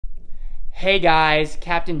Hey guys,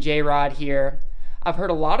 Captain J-Rod here. I've heard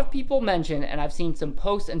a lot of people mention, and I've seen some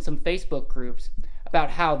posts in some Facebook groups, about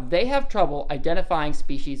how they have trouble identifying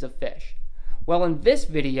species of fish. Well, in this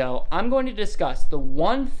video, I'm going to discuss the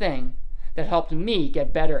one thing that helped me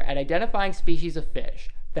get better at identifying species of fish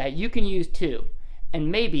that you can use too,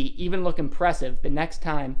 and maybe even look impressive the next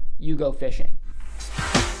time you go fishing.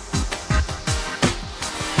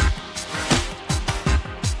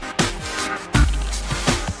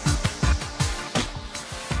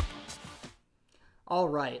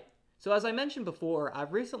 Alright, so as I mentioned before,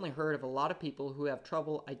 I've recently heard of a lot of people who have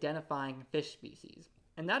trouble identifying fish species,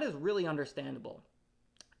 and that is really understandable,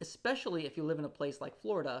 especially if you live in a place like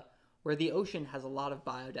Florida where the ocean has a lot of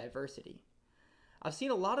biodiversity. I've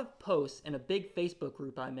seen a lot of posts in a big Facebook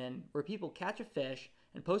group I'm in where people catch a fish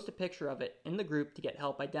and post a picture of it in the group to get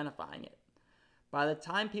help identifying it. By the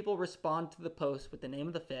time people respond to the post with the name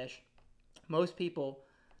of the fish, most people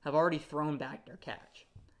have already thrown back their catch.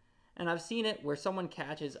 And I've seen it where someone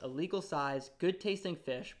catches a legal size, good tasting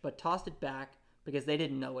fish, but tossed it back because they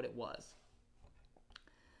didn't know what it was.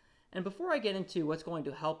 And before I get into what's going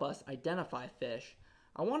to help us identify fish,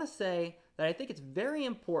 I want to say that I think it's very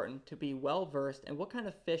important to be well versed in what kind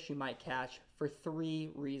of fish you might catch for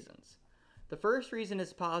 3 reasons. The first reason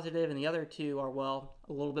is positive and the other 2 are, well,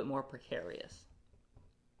 a little bit more precarious.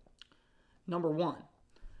 Number 1.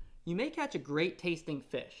 You may catch a great tasting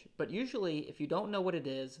fish, but usually if you don't know what it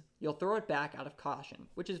is, you'll throw it back out of caution,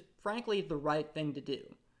 which is frankly the right thing to do.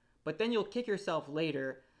 But then you'll kick yourself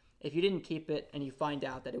later if you didn't keep it and you find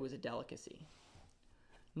out that it was a delicacy.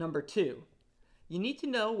 Number 2, you need to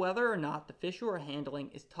know whether or not the fish you are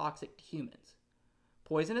handling is toxic to humans,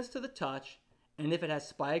 poisonous to the touch, and if it has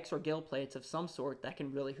spikes or gill plates of some sort that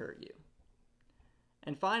can really hurt you.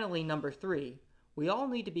 And finally, number 3, we all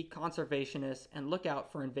need to be conservationists and look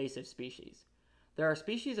out for invasive species. There are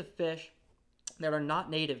species of fish that are not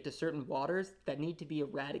native to certain waters that need to be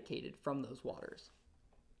eradicated from those waters.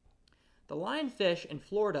 The lionfish in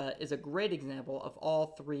Florida is a great example of all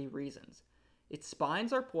 3 reasons. Its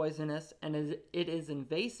spines are poisonous and it is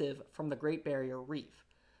invasive from the Great Barrier Reef,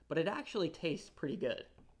 but it actually tastes pretty good.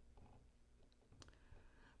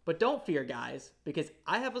 But don't fear, guys, because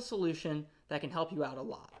I have a solution that can help you out a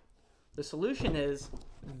lot. The solution is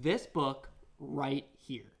this book right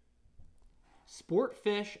here. Sport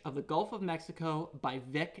Fish of the Gulf of Mexico by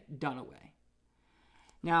Vic Dunaway.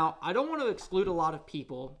 Now, I don't want to exclude a lot of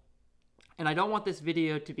people, and I don't want this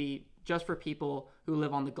video to be just for people who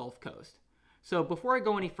live on the Gulf Coast. So before I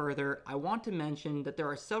go any further, I want to mention that there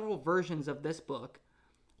are several versions of this book: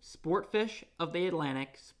 Sport Fish of the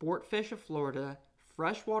Atlantic, Sport Fish of Florida,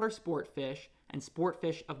 Freshwater Sport Fish, and Sport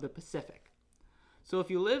Fish of the Pacific. So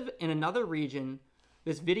if you live in another region,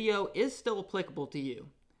 this video is still applicable to you.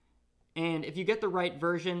 And if you get the right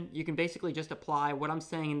version, you can basically just apply what I'm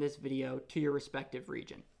saying in this video to your respective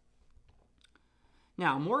region.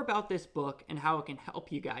 Now, more about this book and how it can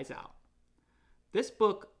help you guys out. This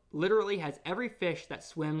book literally has every fish that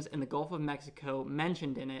swims in the Gulf of Mexico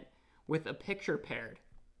mentioned in it with a picture paired,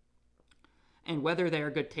 and whether they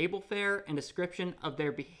are good table fare and description of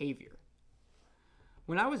their behavior.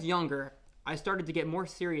 When I was younger, I started to get more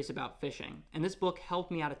serious about fishing, and this book helped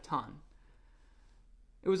me out a ton.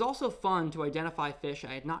 It was also fun to identify fish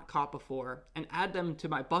I had not caught before and add them to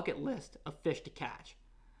my bucket list of fish to catch.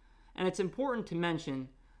 And it's important to mention,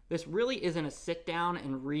 this really isn't a sit down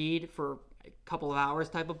and read for a couple of hours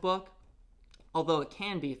type of book, although it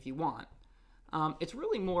can be if you want. It's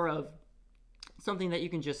really more of something that you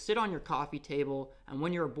can just sit on your coffee table, and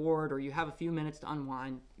when you're bored or you have a few minutes to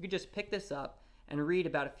unwind, you can just pick this up and read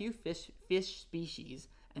about a few fish species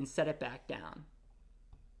and set it back down.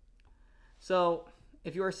 So,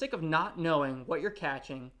 if you are sick of not knowing what you're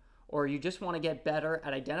catching, or you just want to get better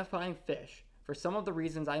at identifying fish for some of the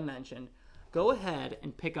reasons I mentioned, go ahead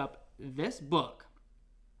and pick up this book,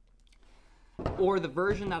 or the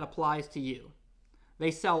version that applies to you.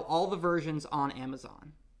 They sell all the versions on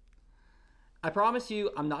Amazon. I promise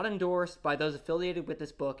you, I'm not endorsed by those affiliated with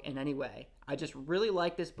this book in any way. I just really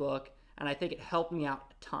like this book, and I think it helped me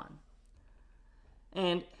out a ton.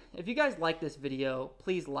 And if you guys like this video,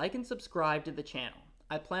 please like and subscribe to the channel.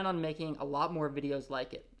 I plan on making a lot more videos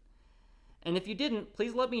like it. And if you didn't,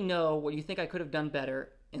 please let me know what you think I could have done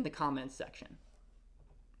better in the comments section.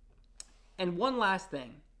 And one last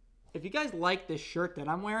thing, if you guys like this shirt that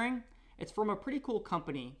I'm wearing, it's from a pretty cool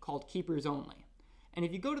company called Keepers Only. And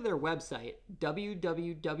if you go to their website,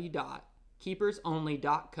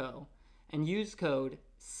 www.keepersonly.co, and use code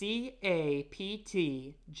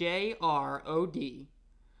CAPTJROD,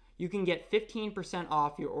 you can get 15%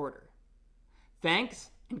 off your order.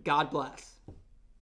 Thanks, and God bless.